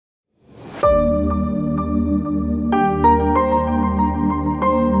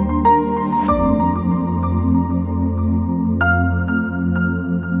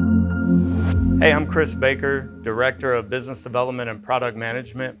Hey, I'm Chris Baker, Director of Business Development and Product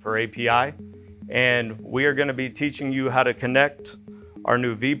Management for API, and we are going to be teaching you how to connect our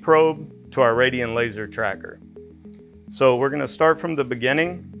new vProbe to our Radian laser tracker. So we're going to start from the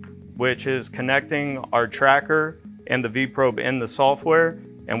beginning, which is connecting our tracker and the vProbe in the software,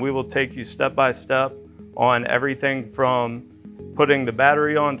 and we will take you step by step on everything from putting the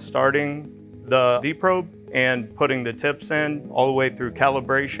battery on, starting the vProbe, and putting the tips in, all the way through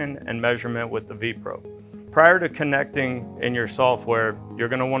calibration and measurement with the vProbe. Prior to connecting in your software, you're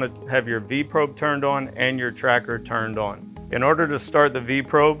going to want to have your vProbe turned on and your tracker turned on. In order to start the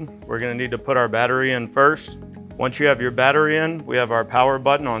vProbe, we're going to need to put our battery in first. Once you have your battery in, we have our power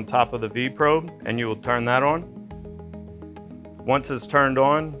button on top of the vProbe, and you will turn that on. Once it's turned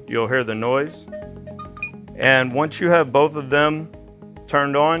on, you'll hear the noise. And once you have both of them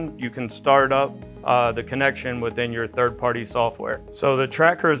turned on, you can start up the connection within your third-party software. So the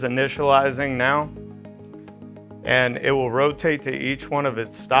tracker is initializing now, and it will rotate to each one of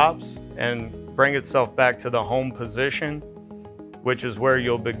its stops and bring itself back to the home position, which is where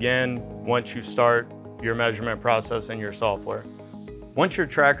you'll begin once you start your measurement process in your software. Once your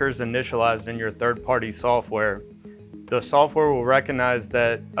tracker is initialized in your third-party software, the software will recognize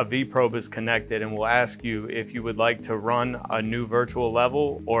that a vProbe is connected and will ask you if you would like to run a new virtual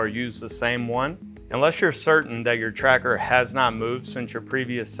level or use the same one. Unless you're certain that your tracker has not moved since your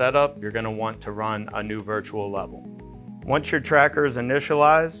previous setup, you're going to want to run a new virtual level. Once your tracker is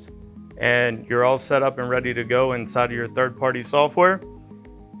initialized and you're all set up and ready to go inside of your third-party software,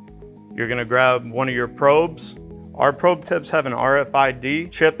 you're going to grab one of your probes. Our probe tips have an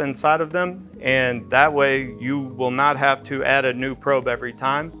RFID chip inside of them, and that way you will not have to add a new probe every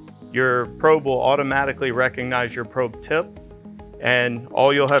time. Your probe will automatically recognize your probe tip, and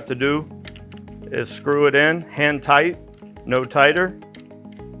all you'll have to do is screw it in, hand tight, no tighter,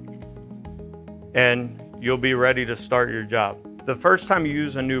 and you'll be ready to start your job. The first time you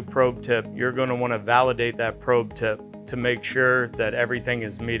use a new probe tip, you're going to want to validate that probe tip to make sure that everything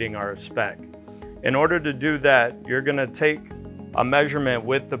is meeting our spec. In order to do that, you're going to take a measurement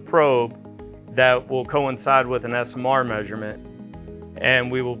with the probe that will coincide with an SMR measurement, and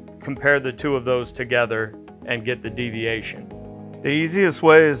we will compare the two of those together and get the deviation. The easiest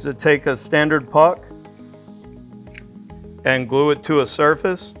way is to take a standard puck and glue it to a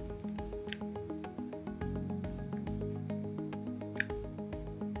surface.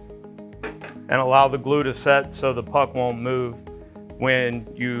 And allow the glue to set so the puck won't move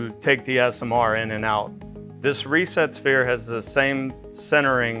when you take the SMR in and out. This reset sphere has the same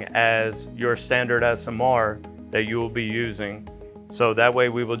centering as your standard SMR that you will be using. So that way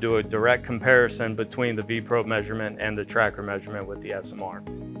we will do a direct comparison between the vProbe measurement and the tracker measurement with the SMR.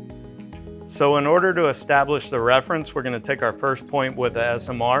 So in order to establish the reference, we're going to take our first point with the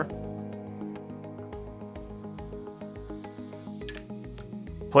SMR,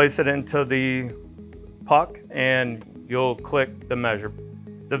 place it into the puck, and you'll click the measure.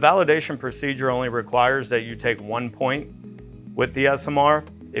 The validation procedure only requires that you take one point with the SMR.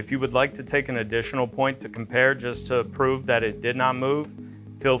 If you would like to take an additional point to compare just to prove that it did not move,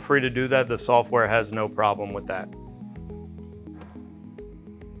 feel free to do that. The software has no problem with that.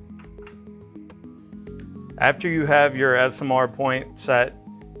 After you have your SMR point set,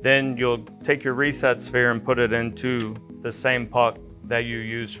 then you'll take your reset sphere and put it into the same puck that you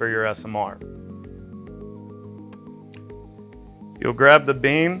used for your SMR. You'll grab the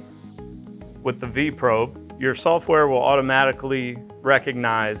beam with the vProbe. Your software will automatically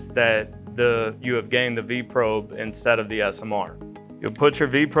recognize that you have gained the vProbe instead of the SMR. You'll put your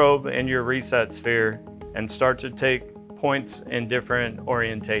vProbe in your reset sphere and start to take points in different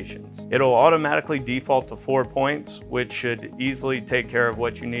orientations. It'll automatically default to 4 points, which should easily take care of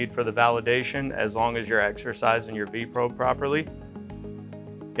what you need for the validation as long as you're exercising your vProbe properly.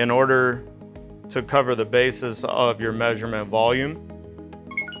 In order to cover the basis of your measurement volume,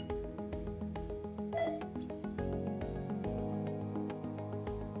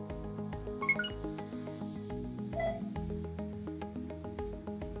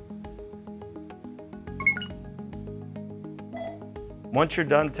 once you're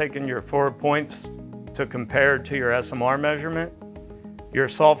done taking your 4 points to compare to your SMR measurement, your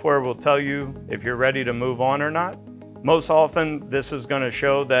software will tell you if you're ready to move on or not. Most often, this is going to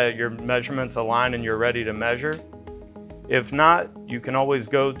show that your measurements align and you're ready to measure. If not, you can always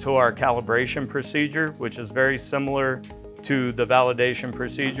go to our calibration procedure, which is very similar to the validation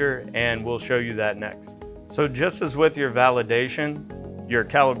procedure, and we'll show you that next. So just as with your validation, your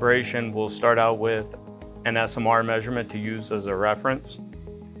calibration will start out with an SMR measurement to use as a reference.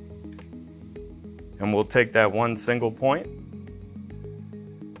 And we'll take that one single point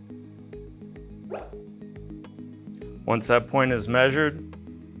Once that point is measured,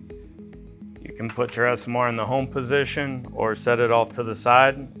 you can put your SMR in the home position or set it off to the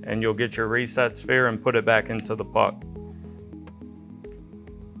side, and you'll get your reset sphere and put it back into the puck.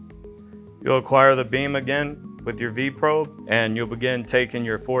 You'll acquire the beam again with your vProbe, and you'll begin taking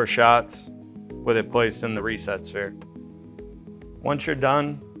your 4 shots with it placed in the reset sphere. Once you're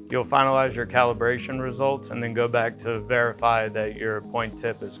done, you'll finalize your calibration results and then go back to verify that your point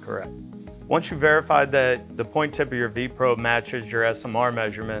tip is correct. Once you verify that the point tip of your vProbe matches your SMR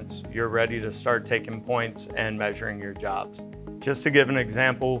measurements, you're ready to start taking points and measuring your jobs. Just to give an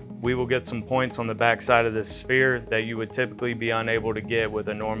example, we will get some points on the back side of this sphere that you would typically be unable to get with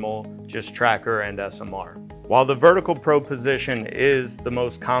a normal just tracker and SMR. While the vertical probe position is the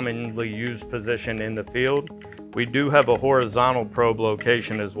most commonly used position in the field, we do have a horizontal probe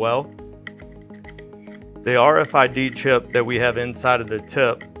location as well. The RFID chip that we have inside of the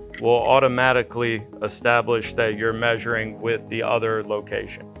tip will automatically establish that you're measuring with the other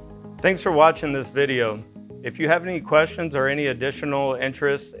location. Thanks for watching this video. If you have any questions or any additional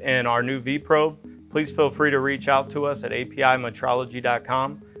interest in our new vProbe, please feel free to reach out to us at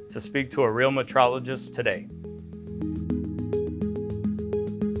apimetrology.com to speak to a real metrologist today.